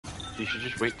You should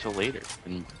just wait till later,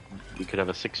 and we could have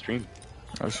a 6 stream.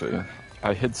 Actually,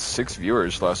 I hit 6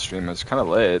 viewers last stream. It's kind of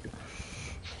lit.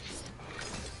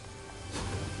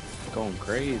 Going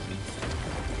crazy.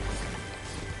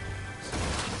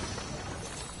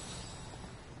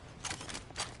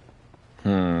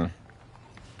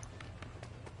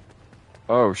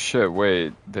 Oh shit,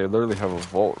 wait. They literally have a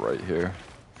vault right here.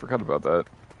 Forgot about that.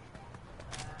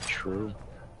 True.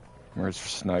 Where's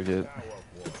Snagit?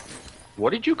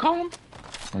 What did you call him?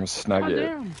 I'm a Snagit.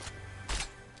 I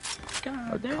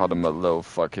God damn. called him a little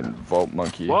fucking vault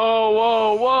monkey. Whoa,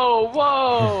 whoa, whoa,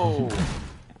 whoa!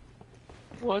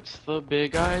 What's the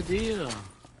big idea?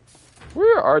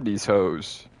 Where are these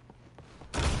hoes?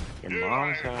 Your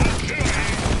mom's house.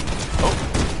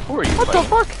 Oh, who are you What fighting? the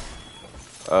fuck?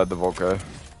 The vault guy.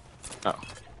 Oh.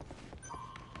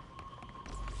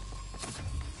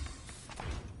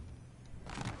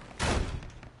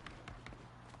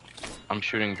 I'm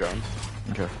shooting drones.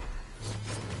 Okay.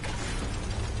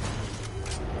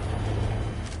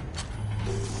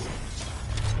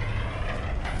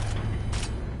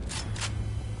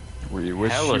 We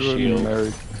wish Hella you shield. were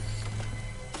married.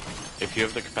 If you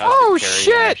have the capacity Oh, to carry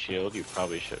shit! a shield, you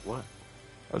probably should. What?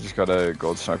 I just got a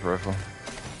gold sniper rifle.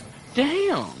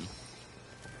 Damn!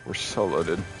 We're so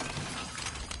loaded.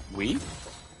 We?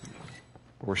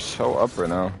 We're so up right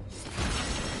now.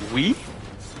 We?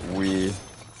 We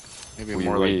Maybe We-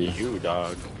 more we. like you,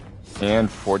 dog.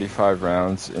 and 45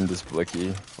 rounds in this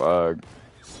blicky. Fuck.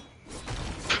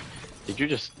 Did you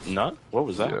just nut? What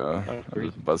was that? Yeah. That was I crazy.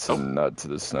 just busted a nut to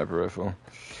this sniper rifle.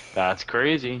 That's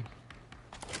crazy.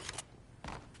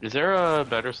 Is there a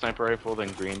better sniper rifle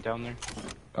than green down there?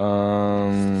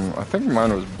 I think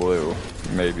mine was blue.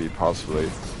 Maybe, possibly.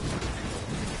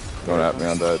 Don't at me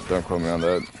on that. Don't quote me on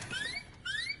that.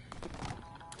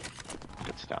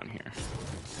 It's down here.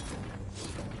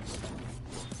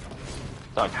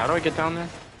 Doc, how do I get down there?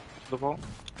 To the vault?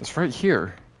 It's right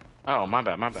here. Oh, my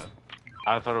bad, my bad.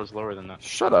 I thought it was lower than that.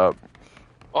 Shut up.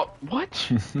 Oh,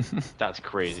 what? That's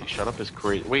crazy. Shut up is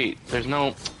crazy. Wait, there's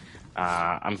no...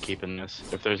 I'm keeping this.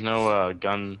 If there's no,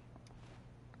 gun...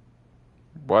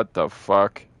 What the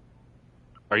fuck?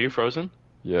 Are you frozen?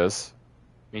 Yes.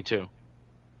 Me too.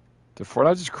 Did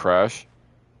Fortnite just crash?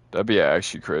 That'd be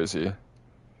actually crazy.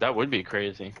 That would be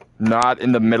crazy. Not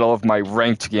in the middle of my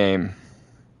ranked game.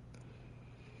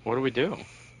 What do we do?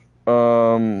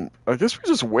 I guess we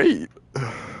just wait.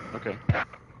 Okay. I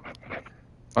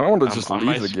don't want to just on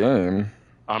my leave the game.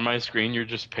 On my screen, you're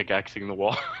just pickaxing the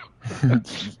wall.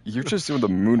 You're just doing the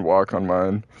moonwalk on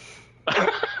mine.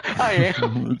 I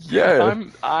am. Yeah.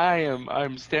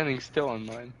 I'm standing still on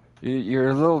mine. You're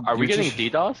a little... Are we you're getting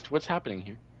just- DDoSed? What's happening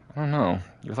here? I don't know.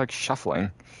 You're like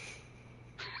shuffling.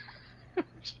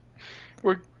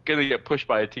 We're gonna get pushed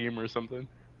by a team or something.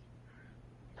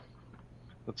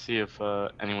 Let's see if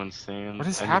anyone's saying What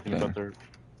is anything happening? about their...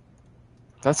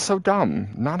 That's so dumb.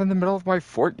 Not in the middle of my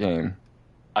fort game.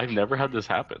 I've never had this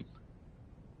happen.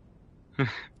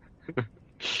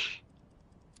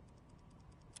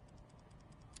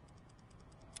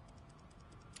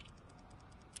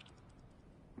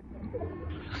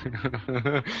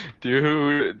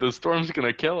 Dude, the storm's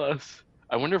gonna kill us.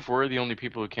 I wonder if we're the only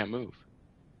people who can't move.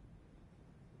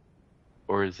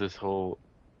 Or is this whole...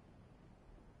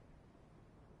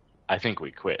 I think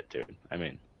we quit, dude. I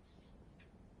mean...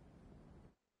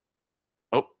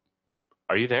 Oh,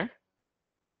 are you there?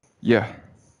 Yeah.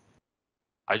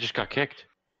 I just got kicked.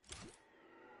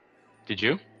 Did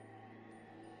you?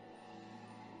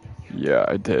 Yeah,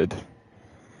 I did.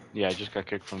 Yeah, I just got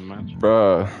kicked from the match.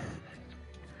 Bruh.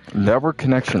 Network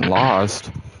connection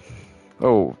lost.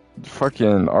 Oh,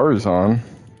 fucking Arzon.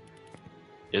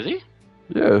 Is he?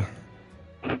 Yeah.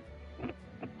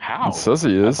 How? It says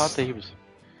he is. I thought that he was...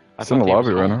 I He's in thought the that he was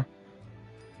lobby right home.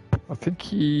 now. I think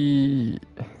he...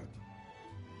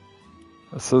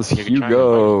 It says You can try to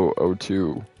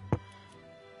Hugo02.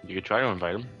 You could try to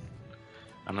invite him.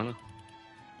 I don't know.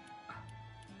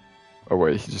 Oh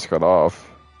wait, he just got off.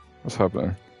 What's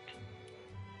happening?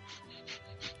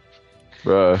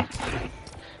 Bruh.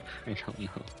 I don't know.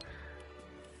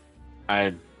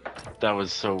 That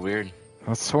was so weird.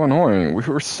 That's so annoying. We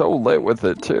were so lit with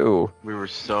it too. We were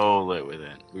so lit with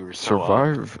it. We were so up.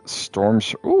 Survive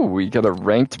storms. Ooh, we get a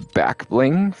ranked back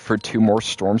bling for 2 more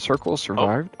storm circles. Oh,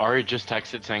 Survived. Ari just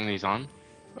texted saying that he's on.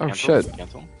 Oh, Cancel? shit.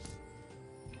 Cancel.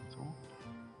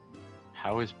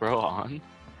 How is bro on?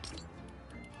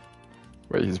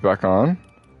 Wait, he's back on?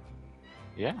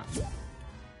 Yeah.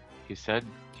 He said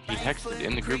he texted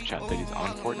in the group chat that he's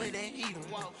on Fortnite.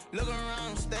 Look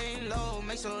around, stay low,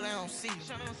 make sure they don't see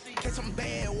you. Catch some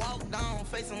bad, walk down,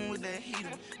 face them with the heater.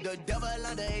 The devil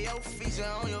under your feet, you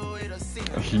on your way to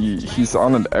He's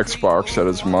on an Xbox at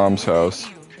his mom's house.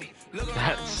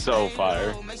 That's so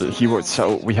fire. He would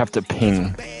so we have to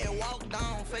ping.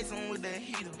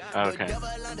 Okay.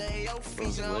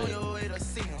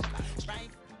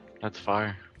 That's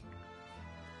fire.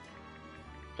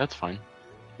 That's fine.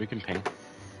 We can ping.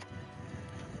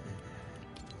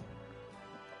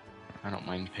 I don't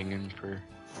mind pinging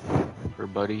for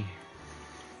buddy.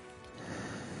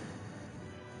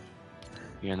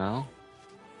 You know?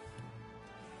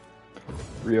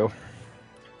 Real.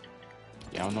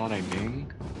 Y'all know what I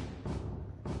mean?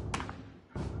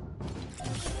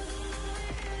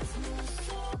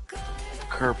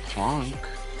 Kerplunk.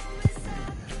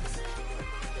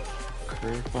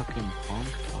 Ker fucking plunk.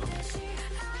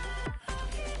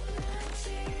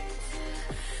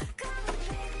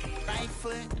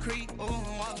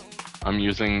 I'm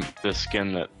using the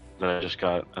skin that I just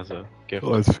got as a gift.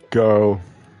 Let's go.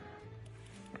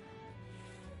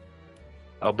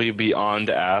 I'll be beyond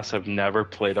ass. I've never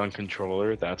played on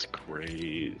controller. That's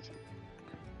crazy.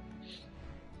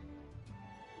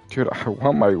 Dude, I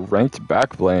want my ranked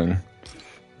back bling.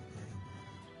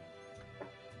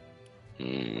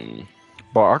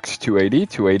 Box 280,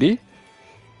 280.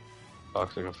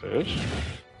 Box like a fish.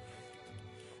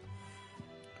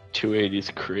 280 is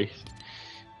crazy.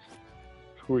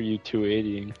 Who are you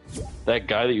 280ing? That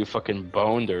guy that you fucking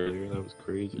boned earlier, that was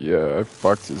crazy. Yeah, I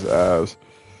fucked his ass.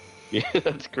 Yeah,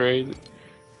 that's crazy.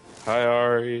 Hi,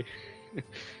 Ari.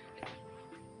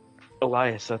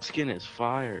 Elias, that skin is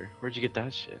fire. Where'd you get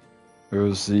that shit? It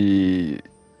was the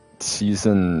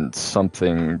season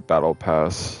something battle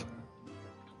pass.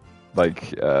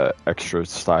 Like, extra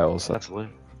styles. That's lit.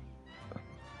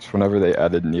 It's whenever they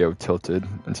added Neo Tilted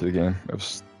into the game. It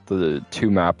was the 2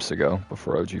 maps ago,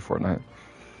 before OG Fortnite.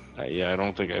 Yeah, I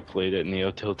don't think I played it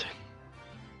Neo Tilted.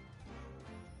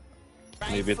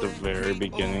 Maybe at the very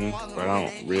beginning, but I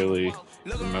don't really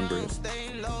remember it.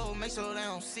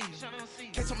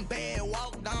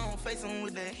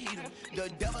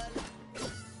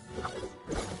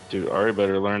 Dude, Ari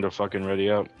better learn to fucking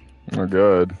ready up. Oh,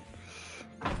 good.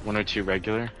 1 or 2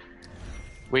 regular.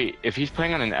 Wait, if he's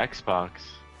playing on an Xbox,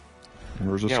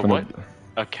 We're just yeah, gonna... what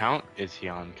account is he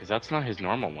on? Because that's not his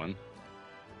normal one.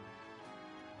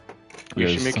 You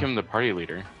should make him the party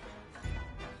leader.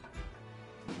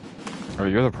 Oh,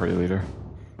 you're the party leader.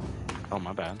 Oh,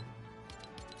 my bad.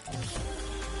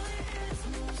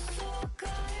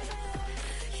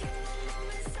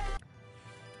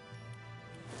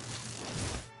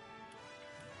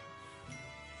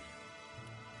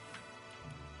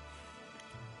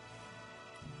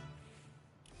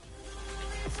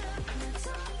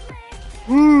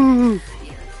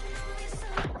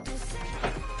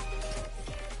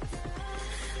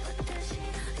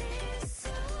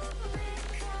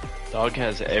 Dog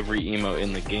has every emote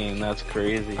in the game. That's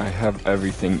crazy. I have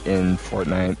everything in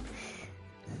Fortnite.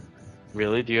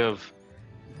 Really? Do you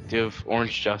have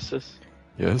Orange Justice?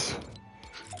 Yes.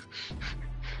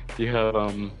 Do you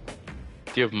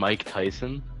have Mike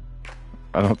Tyson?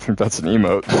 I don't think that's an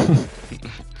emote.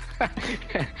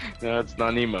 No, it's not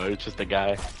an emote. It's just a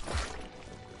guy.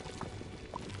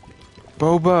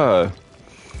 Boba!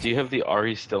 Do you have the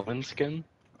Ari Stillman skin?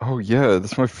 Oh yeah,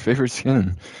 that's my favorite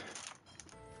skin.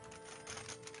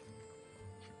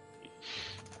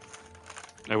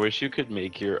 I wish you could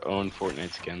make your own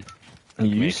Fortnite skin. You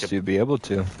used to be able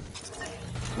to.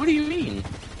 What do you mean?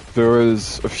 There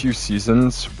was a few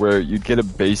seasons where you'd get a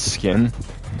base skin,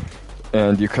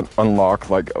 and you could unlock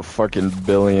like a fucking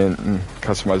billion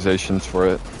customizations for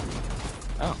it.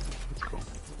 Oh, that's cool.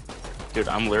 Dude,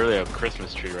 I'm literally a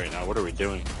Christmas tree right now. What are we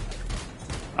doing?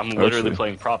 I'm literally Actually.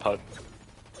 playing prop hunt.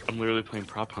 I'm literally playing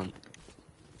prop hunt.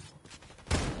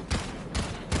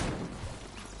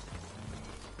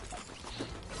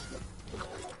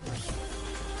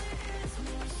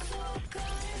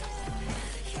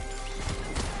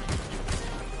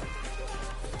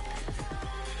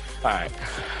 Alright,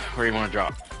 where do you want to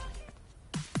drop?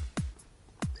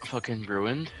 Fucking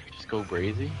ruined? Just go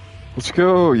brazy? Let's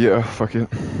go, yeah, fuck it.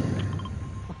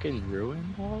 Fucking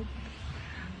ruined, dog?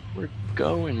 We're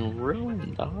going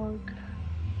ruined, dog.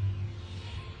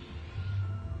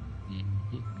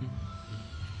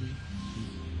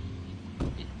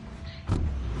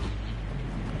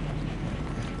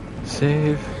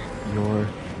 Save your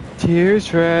tears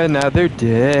for another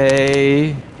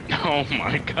day. Oh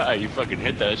my god, you fucking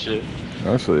hit that shit.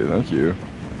 Actually, thank you.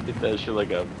 Hit that shit like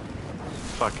a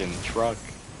fucking truck.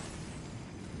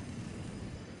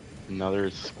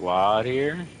 Another squad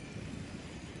here.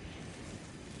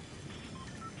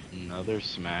 Another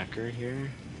smacker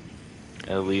here.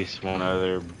 At least one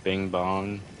other bing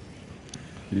bong.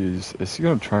 Jeez, is he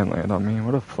gonna try and land on me?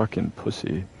 What a fucking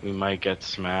pussy. We might get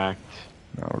smacked.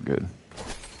 No, we're good.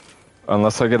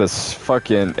 Unless I get a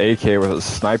fucking AK with a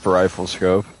sniper rifle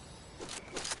scope.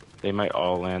 They might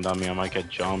all land on me. I might get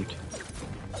jumped.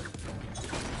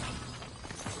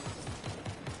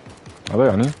 Are they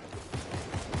on you?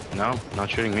 No, not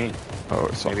shooting me. Oh,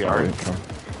 it's Maybe all Ari. right. Come.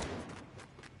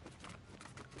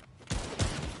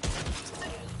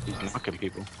 He's knocking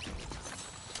people.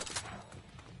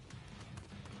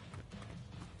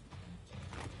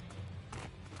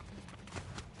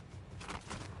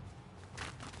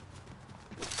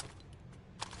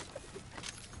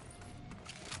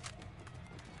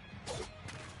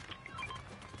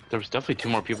 There was definitely 2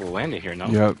 more people landing here, no?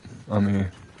 Yep, on me.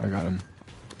 I got him.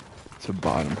 It's a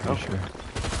bot, I'm pretty Oh. sure.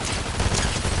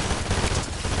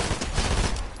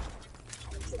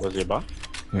 Was he a bot?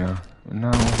 Yeah.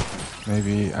 No,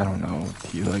 maybe, I don't know.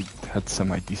 He, like, had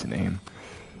semi-decent aim.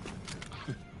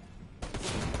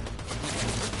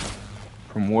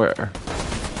 From where?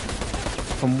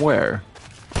 From where?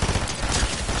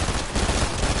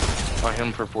 I hit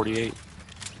him for 48.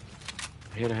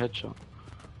 I hit a headshot.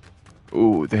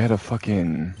 Ooh, they had a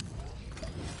fucking...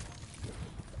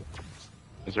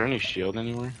 Is there any shield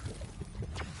anywhere?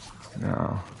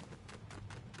 No.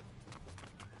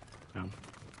 No.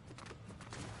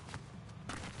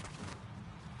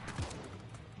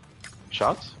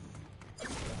 Shots?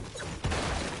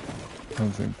 I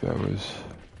don't think that was...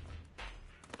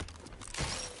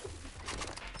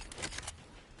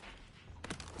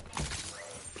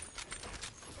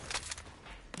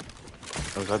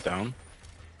 Was that down?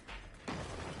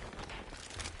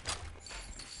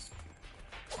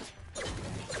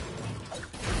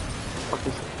 What is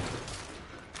it?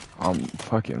 I'm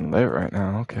fucking lit right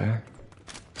now, okay.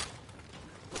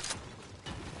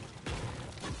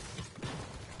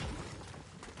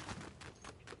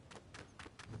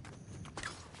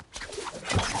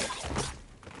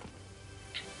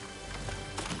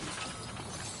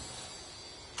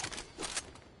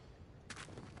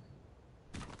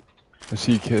 I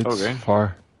see kids Okay.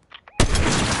 far.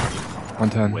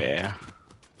 110. Where?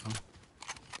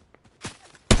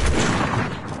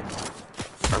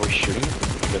 Are we shooting?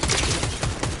 I guess we're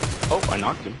shooting. Oh, I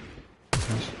knocked him.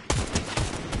 Yes.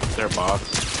 They're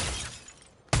bots.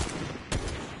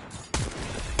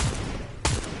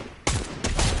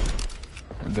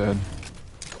 I'm dead.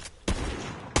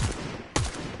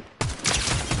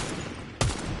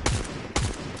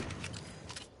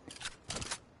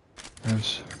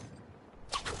 Yes.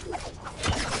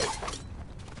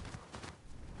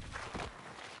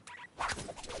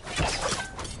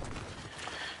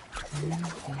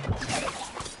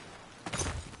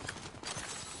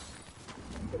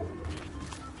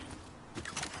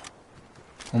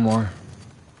 One more.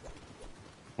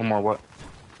 One more what?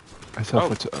 I saw Oh.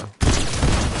 foot.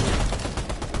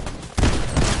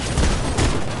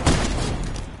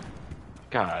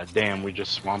 God damn, we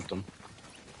just swamped them.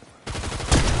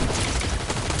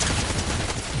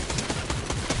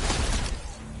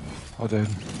 All dead.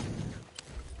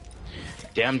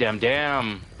 Damn, damn,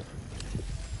 damn.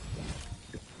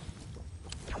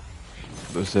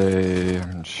 There's a.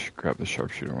 I'm just grab the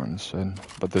sharpshooter one instead.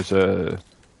 But there's a.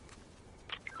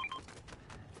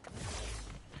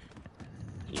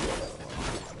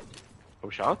 Oh,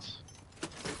 shots?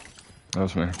 That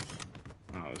was me. Oh,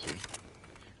 that was me.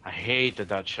 I hate that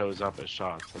that shows up as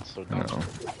shots. That's so dumb. No.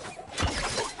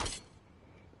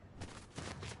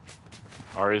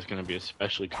 Ari's gonna be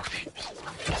especially confused.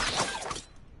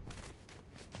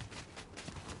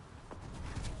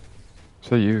 Is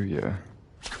that you? Yeah.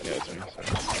 Yeah, it's me. Sorry.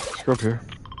 Let's go up here.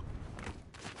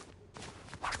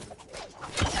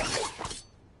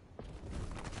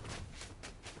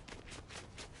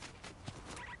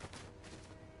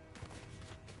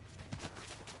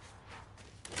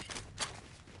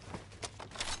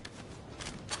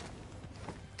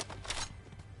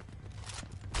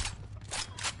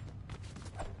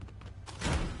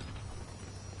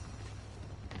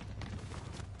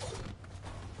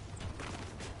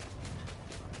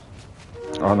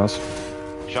 On us.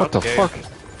 Shots, What the Gabe. fuck?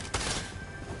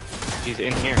 He's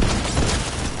in here.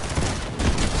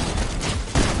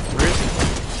 Where is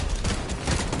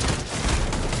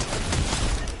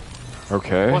he?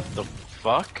 Okay. What the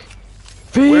fuck?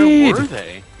 Feed! Where were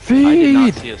they? Feed! I did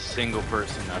not see a single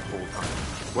person that whole time.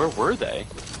 Where were they?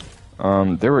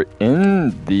 They were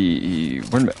in the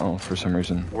windmill for some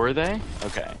reason. Were they?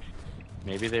 Okay.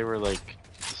 Maybe they were like...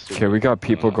 Okay, we got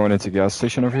people I don't going into gas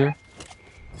station over here.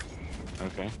 know.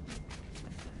 Okay.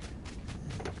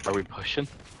 Are we pushing?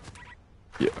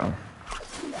 Yeah.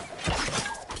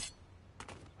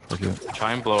 Fuck it.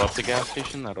 Try and blow up the gas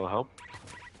station, that'll help.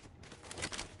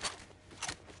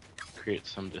 create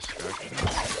some distraction.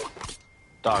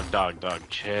 Dog,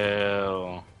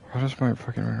 chill. How does my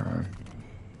fucking ring on?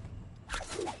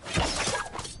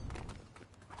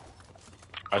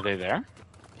 Are they there?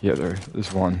 Yeah,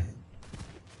 there's one.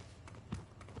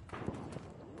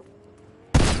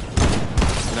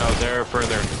 No, they're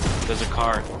further. There's a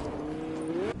car.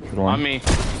 Good one. On me.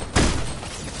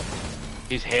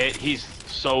 He's hit. He's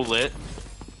so lit.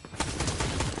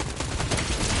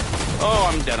 Oh,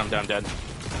 I'm dead. I'm dead.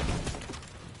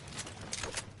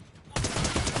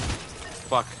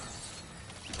 Fuck.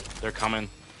 They're coming.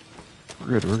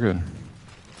 We're good.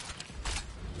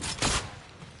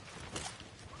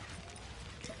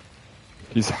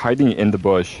 He's hiding in the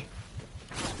bush.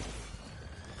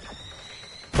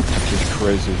 It's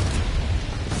crazy.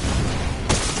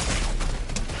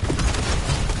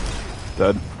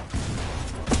 Dead.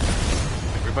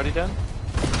 Everybody dead?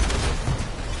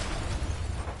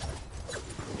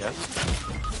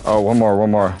 Yes. Oh, one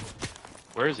more.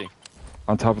 Where is he?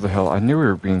 On top of the hill. I knew we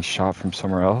were being shot from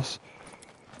somewhere else.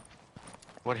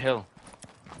 What hill?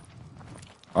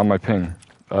 On my ping.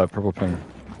 Purple ping.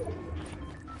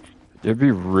 It'd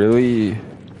be really... If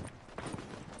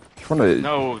you wanna...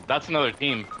 No, that's another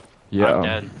team. Yeah. I'm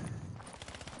dead.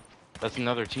 That's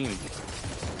another team.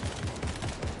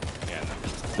 Yeah, no.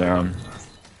 Damn.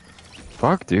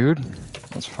 Fuck, dude.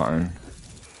 That's fine.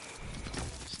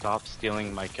 Stop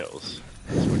stealing my kills.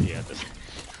 That's what he had to say.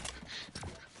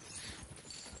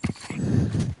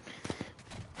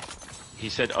 He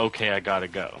said, okay, I gotta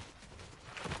go.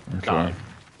 Okay. Dog.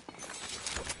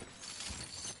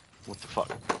 What the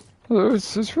fuck? Well,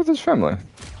 it's with his family.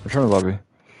 We're trying to lobby.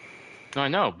 No, I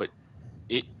know, but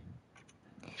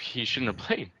he shouldn't have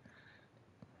played.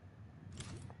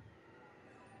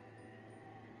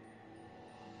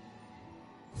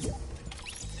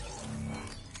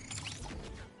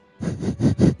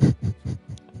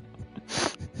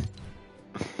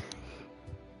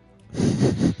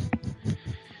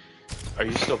 Are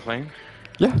you still playing?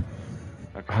 Yeah.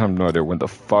 Okay. I have no idea when the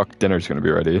fuck dinner's gonna be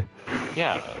ready.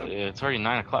 Yeah, it's already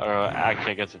 9 o'clock. Or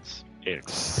actually, I guess it's 8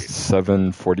 o'clock.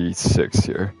 7:46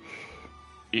 here.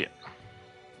 Yeah.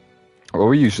 Well,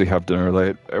 we usually have dinner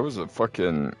late. It was a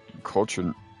fucking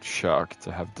culture shock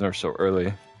to have dinner so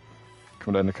early.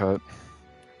 Come down to cut.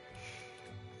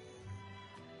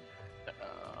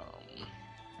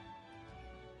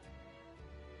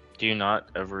 Do you not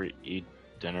ever eat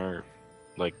dinner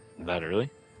like that early?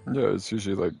 Yeah, it's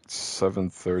usually like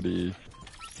 7:30,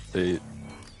 8.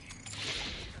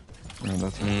 Yeah,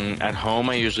 that's At home,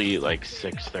 I usually eat like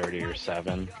 6:30 or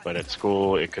 7, but at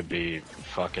school, it could be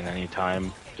fucking any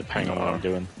time, depending on what I'm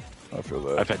doing. I feel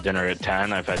that. I've had dinner at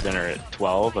 10, I've had dinner at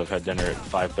 12, I've had dinner at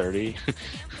 5:30.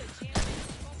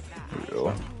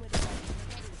 Real.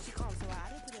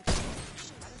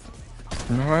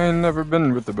 No, I ain't never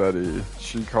been with the Betty.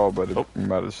 She called Betty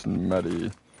Madison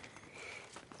Maddie.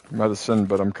 Madison,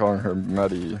 but I'm calling her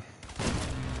Maddie.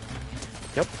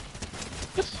 Yep.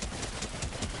 Yes.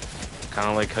 Kind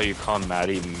of like how you call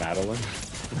Maddie Madeline.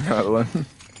 Madeline.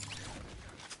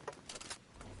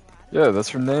 Yeah, that's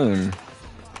her name.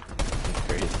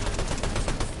 Crazy.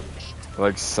 I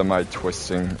like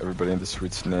semi-twisting everybody into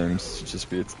Sweet's names to just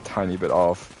be a tiny bit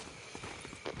off.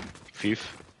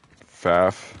 Fief.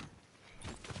 Faf.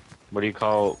 What do you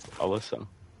call Alyssa?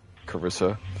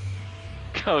 Carissa.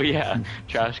 Oh yeah,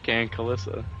 Trash Can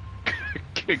Calissa.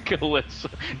 Calissa.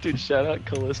 Dude, shout out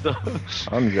Calista.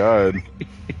 I'm God.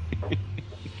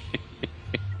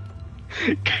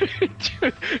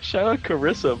 Dude, shout out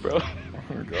Carissa, bro. Oh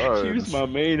my God. She was my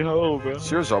main hoe, bro.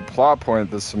 She was a plot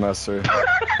point this semester.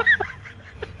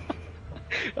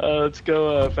 Let's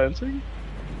go fencing.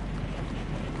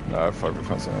 Nah, fuck with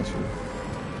fencing actually.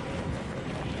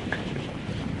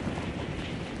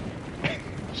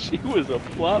 She was a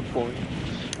plot point.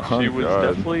 Oh She was God.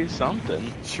 definitely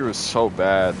something. She was so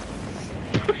bad.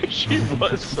 She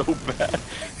was so bad.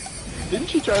 Didn't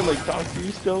she try and like talk to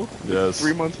you still? Yes.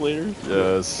 3 months later?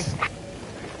 Yes.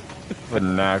 A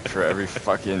knack for every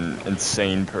fucking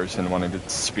insane person wanting to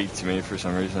speak to me for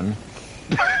some reason.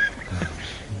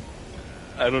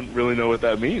 I don't really know what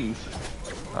that means.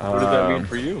 What does that mean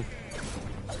for you?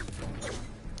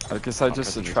 I guess I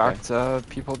just Talk to this attract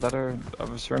people that are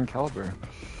of a certain caliber.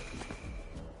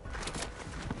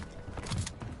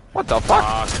 What the fuck?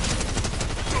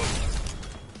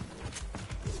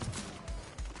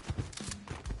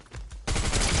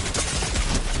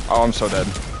 Oh, I'm so dead.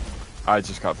 I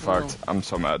just got fucked. I'm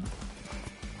so mad.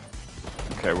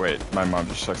 Okay, wait. My mom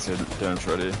just texted dinner's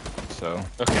ready, so.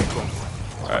 Okay, cool.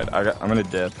 Alright, I'm gonna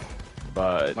dip,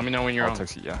 but. Let me know when you're I'll on.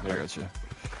 text you. Yeah, I Yeah. got you.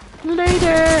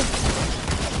 Later!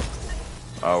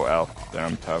 Oh, L.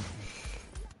 Damn, tough.